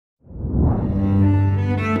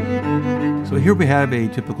So here we have a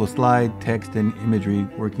typical slide, text and imagery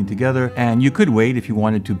working together. And you could wait if you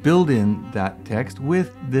wanted to build in that text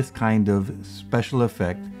with this kind of special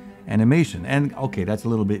effect animation. And okay, that's a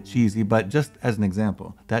little bit cheesy, but just as an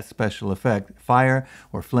example, that special effect, fire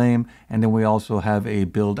or flame, and then we also have a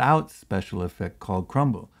build out special effect called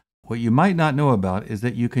crumble. What you might not know about is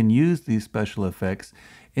that you can use these special effects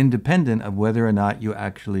independent of whether or not you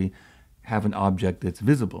actually have an object that's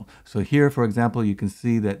visible. So here, for example, you can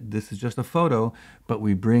see that this is just a photo, but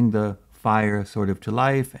we bring the fire sort of to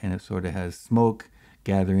life and it sort of has smoke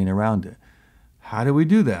gathering around it. How do we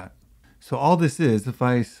do that? So all this is, if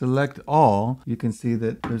I select all, you can see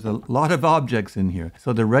that there's a lot of objects in here.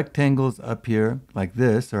 So the rectangles up here like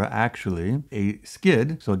this are actually a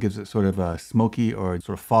skid. So it gives it sort of a smoky or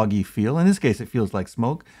sort of foggy feel. In this case, it feels like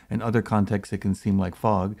smoke. In other contexts, it can seem like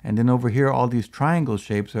fog. And then over here, all these triangle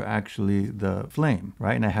shapes are actually the flame,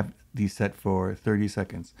 right? And I have these set for 30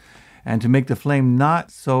 seconds. And to make the flame not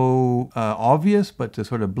so obvious, but to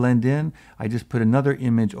sort of blend in, I just put another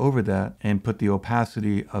image over that and put the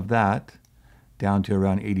opacity of that down to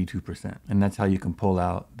around 82%. And that's how you can pull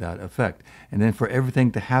out that effect. And then for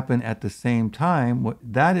everything to happen at the same time,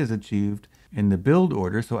 that is achieved in the build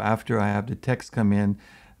order. So after I have the text come in,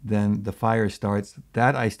 then the fire starts.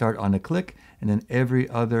 That I start on a click, and then every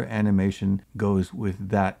other animation goes with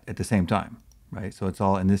that at the same time. Right? So it's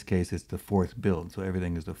all, in this case, it's the fourth build. So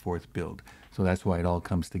everything is the fourth build. So that's why it all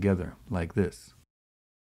comes together like this.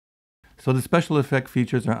 So the special effect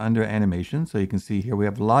features are under animation. So you can see here we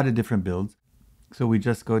have a lot of different builds. So we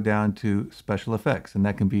just go down to special effects, and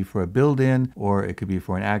that can be for a build-in, or it could be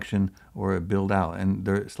for an action or a build-out, and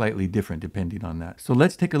they're slightly different depending on that. So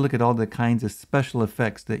let's take a look at all the kinds of special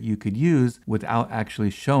effects that you could use without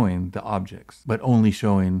actually showing the objects, but only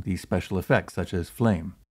showing the special effects, such as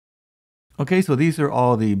flame. Okay, so these are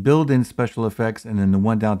all the build-in special effects, and then the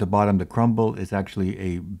one down at the bottom, the crumble, is actually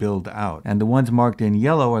a build-out. And the ones marked in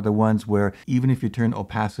yellow are the ones where even if you turn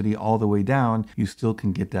opacity all the way down, you still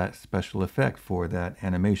can get that special effect for that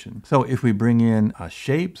animation. So if we bring in a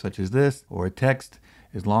shape such as this, or a text,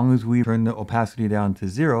 as long as we turn the opacity down to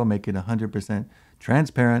 0, make it 100%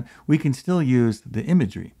 transparent, we can still use the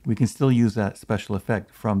imagery. We can still use that special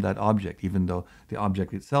effect from that object, even though the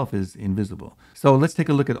object itself is invisible. So let's take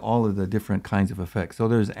a look at all of the different kinds of effects. So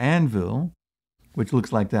there's anvil, which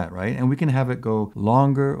looks like that, right? And we can have it go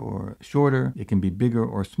longer or shorter. It can be bigger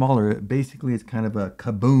or smaller. Basically, it's kind of a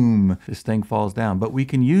kaboom. This thing falls down. But we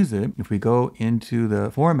can use it. If we go into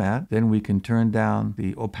the format, then we can turn down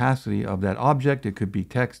the opacity of that object. It could be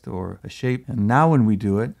text or a shape. And now when we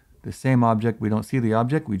do it, the same object, we don't see the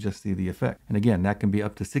object, we just see the effect. And again, that can be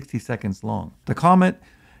up to 60 seconds long. The comet,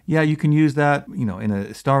 yeah, you can use that, in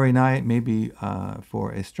a starry night, maybe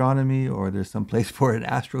for astronomy, or there's some place for it,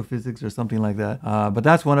 astrophysics or something like that. But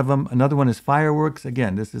that's one of them. Another one is fireworks.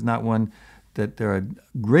 Again, this is not one that there are a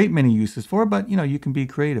great many uses for, but you can be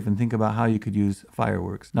creative and think about how you could use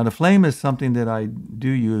fireworks. Now the flame is something that I do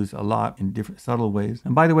use a lot in different subtle ways.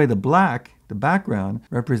 And by the way, the black, the background,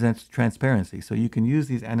 represents transparency. So you can use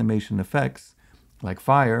these animation effects like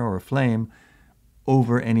fire or flame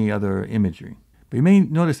over any other imagery. But you may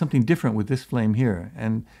notice something different with this flame here.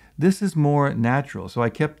 And this is more natural. So I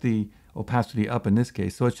kept the opacity up in this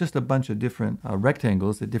case. So it's just a bunch of different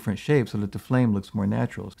rectangles at different shapes so that the flame looks more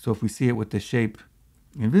natural. So if we see it with the shape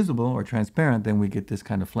invisible or transparent, then we get this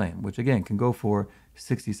kind of flame, which again can go for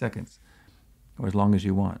 60 seconds or as long as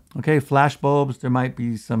you want. Okay, flash bulbs, there might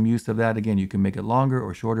be some use of that. Again, you can make it longer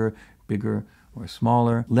or shorter, bigger or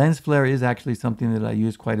smaller. Lens flare is actually something that I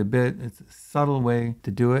use quite a bit. It's a subtle way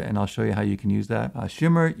to do it, and I'll show you how you can use that.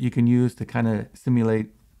 Shimmer you can use to kind of simulate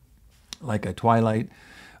like a twilight,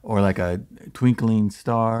 or like a twinkling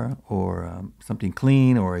star, or something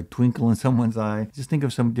clean, or a twinkle in someone's eye. Just think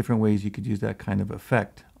of some different ways you could use that kind of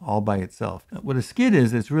effect all by itself. What a skid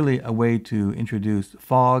is, it's really a way to introduce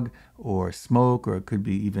fog or smoke, or it could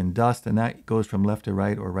be even dust, and that goes from left to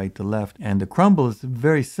right or right to left. And the crumble is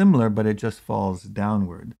very similar, but it just falls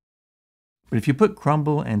downward. But if you put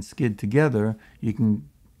crumble and skid together, you can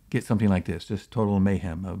get something like this, just total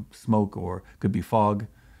mayhem of smoke, or could be fog.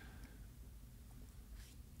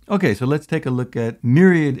 Okay, so let's take a look at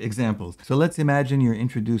myriad examples. So let's imagine you're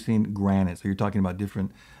introducing granite. So you're talking about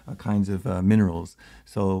different kinds of minerals.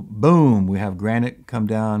 So boom, we have granite come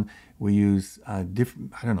down. We use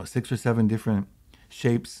different, 6 or 7 different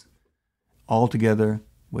shapes all together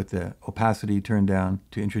with the opacity turned down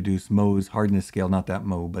to introduce Mohs hardness scale, not that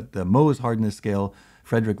Moh, but the Mohs hardness scale,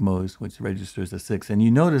 Frederick Mohs, which registers a 6. And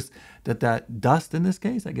you notice that dust in this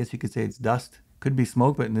case, I guess you could say it's dust, could be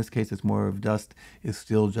smoke, but in this case it's more of dust, is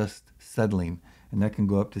still just settling. And that can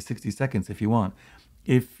go up to 60 seconds if you want.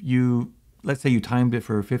 If you let's say you timed it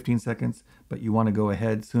for 15 seconds, but you want to go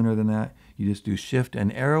ahead sooner than that, you just do Shift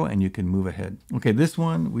and arrow and you can move ahead. Okay, this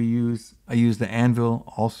one I use the anvil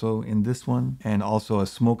also in this one, and also a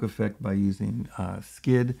smoke effect by using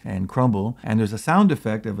skid and crumble. And there's a sound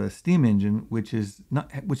effect of a steam engine, which has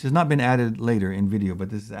not been added later in video, but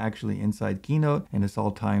this is actually inside Keynote, and it's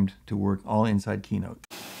all timed to work all inside Keynote.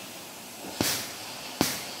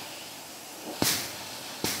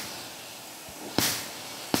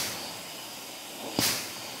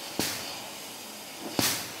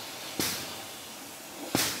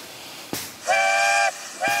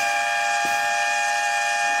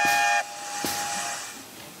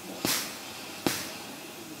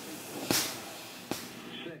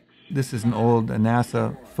 This is an old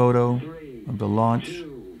NASA photo of the launch,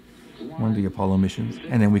 one of the Apollo missions,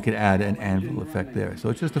 and then we could add an anvil effect there. So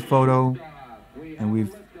it's just a photo, and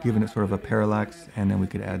we've given it sort of a parallax, and then we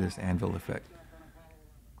could add this anvil effect.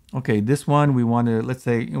 Okay, this one we want to, let's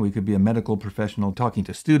say, we could be a medical professional talking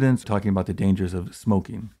to students, talking about the dangers of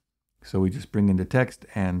smoking. So we just bring in the text,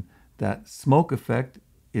 and that smoke effect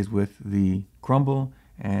is with the crumble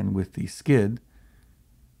and with the skid.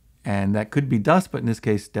 And that could be dust, but in this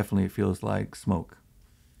case, definitely it feels like smoke.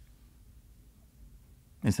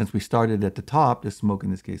 And since we started at the top, the smoke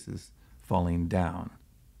in this case is falling down.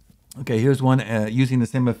 Okay, here's one using the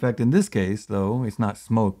same effect. In this case, though, it's not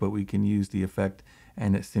smoke, but we can use the effect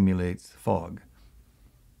and it simulates fog.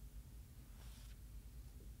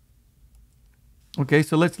 Okay,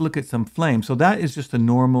 so let's look at some flame. So that is just a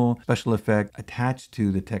normal special effect attached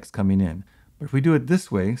to the text coming in. But if we do it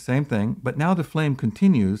this way, same thing, but now the flame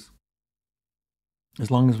continues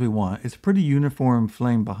as long as we want. It's a pretty uniform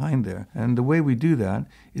flame behind there. And the way we do that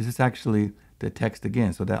is it's actually the text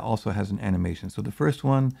again. So that also has an animation. So the first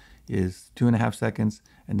one is 2.5 seconds,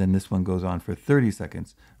 and then this one goes on for 30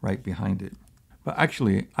 seconds right behind it. But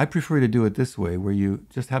actually, I prefer to do it this way, where you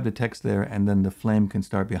just have the text there and then the flame can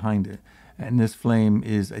start behind it. And this flame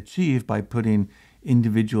is achieved by putting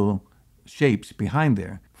individual shapes behind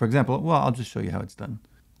there. For example, well, I'll just show you how it's done.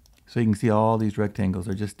 So you can see all these rectangles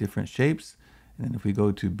are just different shapes. And then if we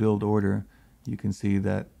go to build order, you can see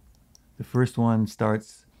that the first one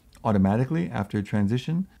starts automatically after a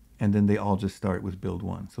transition, and then they all just start with build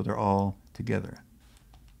one. So they're all together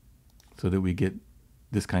so that we get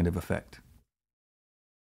this kind of effect.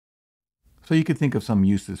 So you could think of some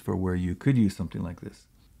uses for where you could use something like this.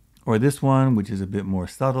 Or this one, which is a bit more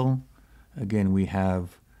subtle. Again, we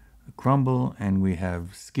have crumble and we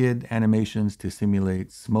have skid animations to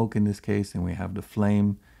simulate smoke in this case, and we have the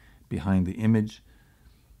flame behind the image.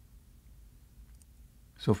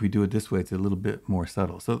 So if we do it this way, it's a little bit more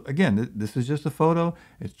subtle. So again, this is just a photo,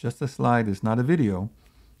 it's just a slide, it's not a video,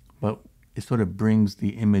 but it sort of brings the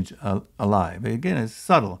image alive. Again, it's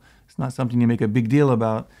subtle. It's not something you make a big deal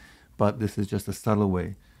about, but this is just a subtle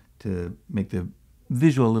way to make the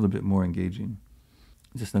visual a little bit more engaging.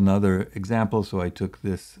 Just another example. So I took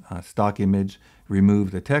this stock image,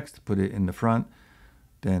 removed the text, put it in the front,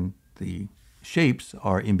 then the shapes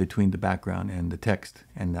are in between the background and the text,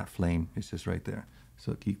 and that flame is just right there.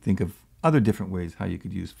 So you think of other different ways how you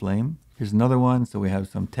could use flame. Here's another one. So we have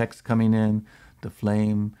some text coming in, the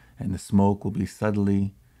flame and the smoke will be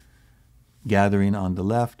subtly gathering on the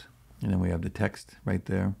left, and then we have the text right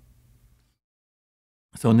there.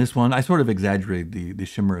 So in this one, I sort of exaggerated the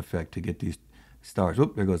shimmer effect to get these stars.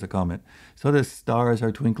 Oop, there goes a comment. So the stars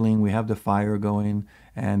are twinkling, we have the fire going,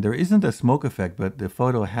 and there isn't a smoke effect, but the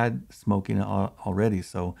photo had smoking already.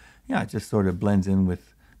 So yeah, it just sort of blends in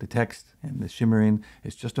with the text and the shimmering.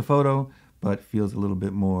 It's just a photo, but feels a little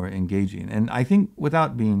bit more engaging. And I think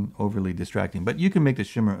without being overly distracting, but you can make the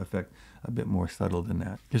shimmer effect a bit more subtle than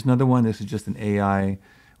that. Here's another one. This is just an AI,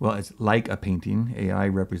 well, it's like a painting, AI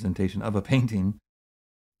representation of a painting.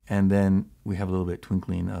 And then we have a little bit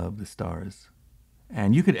twinkling of the stars.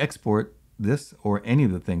 And you could export this or any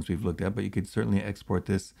of the things we've looked at, but you could certainly export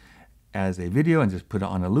this as a video and just put it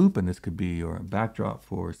on a loop, and this could be your backdrop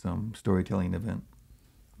for some storytelling event.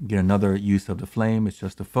 Get another use of the flame. It's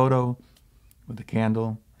just a photo with a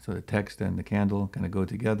candle. So the text and the candle kind of go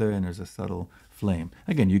together, and there's a subtle flame.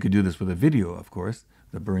 Again, you could do this with a video, of course,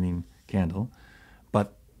 the burning candle,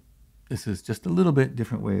 but this is just a little bit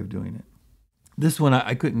different way of doing it. This one,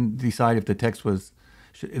 I couldn't decide if the text was,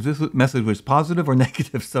 if this message was positive or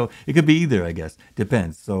negative. So it could be either, I guess.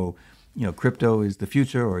 Depends. So, you know, crypto is the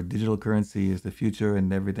future, or digital currency is the future,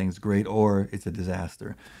 and everything's great, or it's a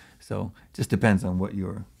disaster. So it just depends on what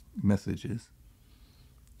your message is.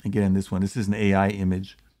 Again, this one, this is an AI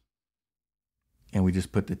image, and we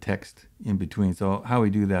just put the text in between. So how we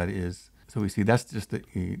do that is, So we see that's just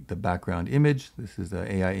the background image. This is the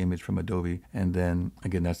AI image from Adobe. And then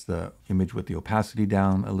again, that's the image with the opacity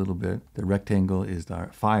down a little bit. The rectangle is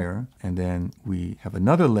our fire. And then we have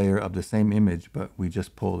another layer of the same image, but we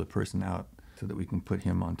just pull the person out so that we can put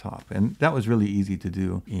him on top. And that was really easy to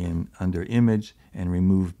do in under image and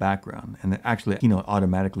remove background. And actually, Keynote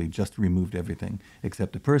automatically just removed everything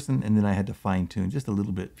except the person. And then I had to fine tune just a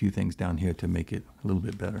little bit, few things down here to make it a little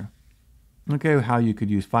bit better. Okay, how you could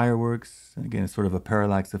use fireworks. Again, it's sort of a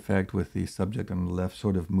parallax effect with the subject on the left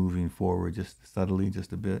sort of moving forward just subtly,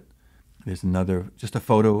 just a bit. There's another, just a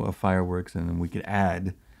photo of fireworks, and then we could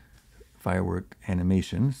add firework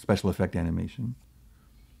animation, special effect animation.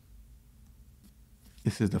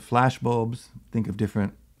 This is the flash bulbs. Think of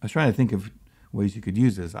different, I was trying to think of ways you could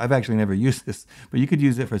use this. I've actually never used this, but you could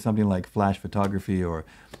use it for something like flash photography or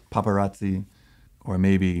paparazzi, or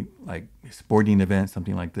maybe like sporting event,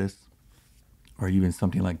 something like this. Or even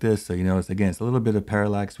something like this. So you notice, again, it's a little bit of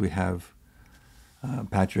parallax. We have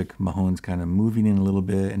Patrick Mahomes kind of moving in a little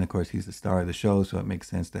bit. And of course, he's the star of the show, so it makes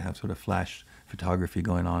sense to have sort of flash photography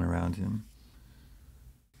going on around him.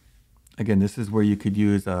 Again, this is where you could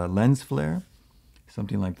use a lens flare,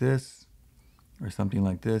 something like this, or something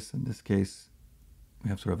like this. In this case, we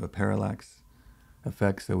have sort of a parallax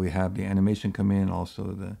effect. So we have the animation come in,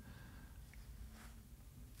 also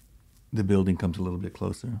the building comes a little bit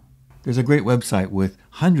closer. There's a great website with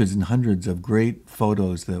hundreds and hundreds of great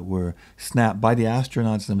photos that were snapped by the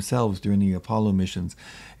astronauts themselves during the Apollo missions.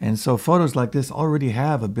 And so photos like this already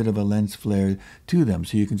have a bit of a lens flare to them.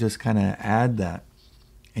 So you can just kind of add that.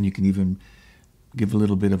 And you can even give a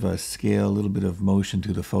little bit of a scale, a little bit of motion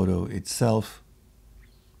to the photo itself.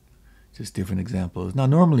 Just different examples. Now,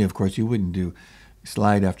 normally, of course, you wouldn't do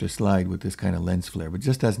slide after slide with this kind of lens flare, but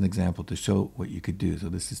just as an example to show what you could do. So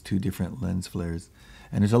this is two different lens flares.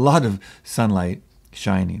 And there's a lot of sunlight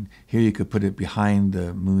shining. Here you could put it behind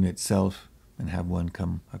the moon itself and have one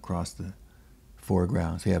come across the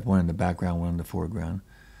foreground. So you have one in the background, one in the foreground.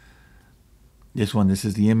 This one, this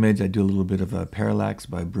is the image. I do a little bit of a parallax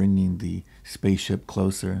by bringing the spaceship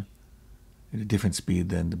closer at a different speed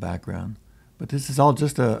than the background. But this is all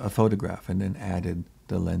just a photograph, and then added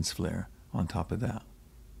the lens flare on top of that.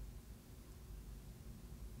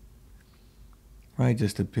 Right,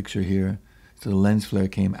 just a picture here. So the lens flare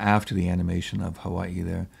came after the animation of Hawaii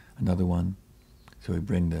there, another one. So we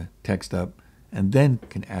bring the text up and then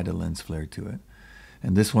can add a lens flare to it.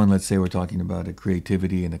 And this one, let's say we're talking about a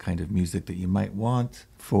creativity and the kind of music that you might want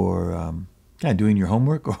for doing your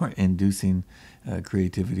homework or inducing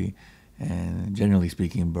creativity. And generally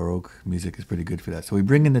speaking, Baroque music is pretty good for that. So we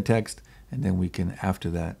bring in the text, and then we can,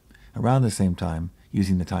 after that, around the same time,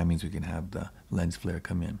 using the timings, we can have the lens flare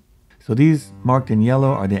come in. So these marked in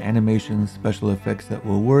yellow are the animation special effects that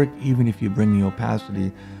will work even if you bring the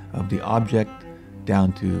opacity of the object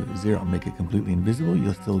down to 0. Make it completely invisible,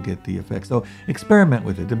 you'll still get the effect. So experiment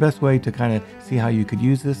with it. The best way to kind of see how you could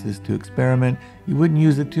use this is to experiment. You wouldn't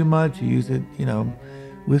use it too much. You use it,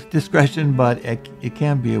 with discretion, but it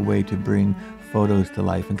can be a way to bring photos to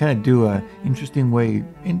life and kind of do a interesting way,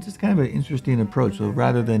 and just kind of an interesting approach. So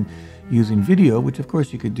rather than using video, which of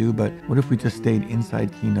course you could do, but what if we just stayed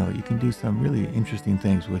inside Keynote? You can do some really interesting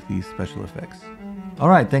things with these special effects. All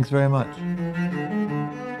right, thanks very much.